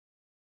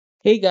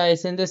Hey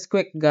guys, in this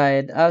quick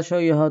guide, I'll show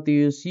you how to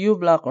use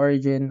uBlock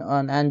Origin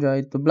on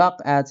Android to block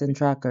ads and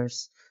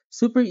trackers.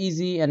 Super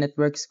easy and it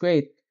works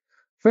great.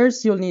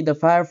 First, you'll need the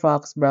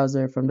Firefox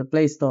browser from the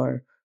Play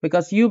Store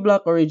because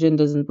uBlock Origin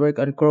doesn't work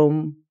on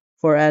Chrome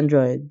for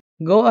Android.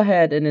 Go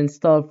ahead and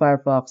install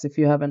Firefox if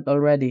you haven't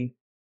already.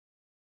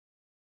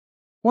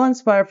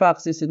 Once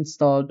Firefox is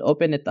installed,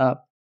 open it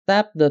up.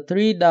 Tap the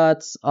three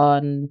dots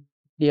on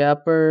the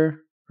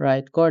upper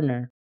right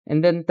corner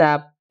and then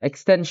tap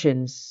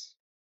Extensions.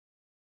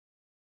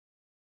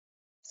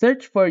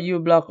 Search for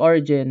uBlock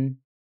Origin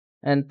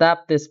and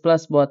tap this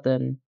plus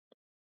button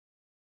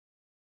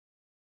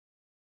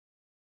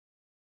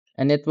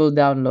and it will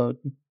download.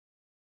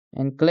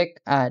 And click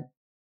Add.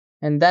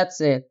 And that's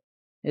it.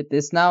 It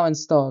is now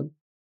installed.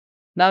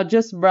 Now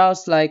just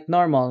browse like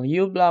normal.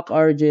 uBlock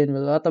Origin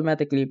will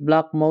automatically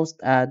block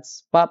most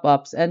ads,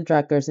 pop-ups, and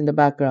trackers in the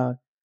background.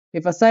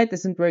 If a site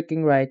isn't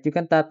working right, you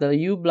can tap the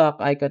uBlock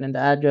icon in the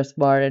address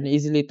bar and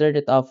easily turn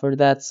it off for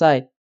that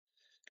site.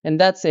 And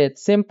that's it.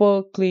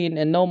 Simple, clean,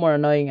 and no more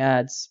annoying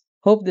ads.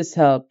 Hope this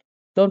helped.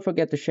 Don't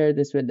forget to share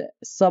this with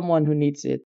someone who needs it.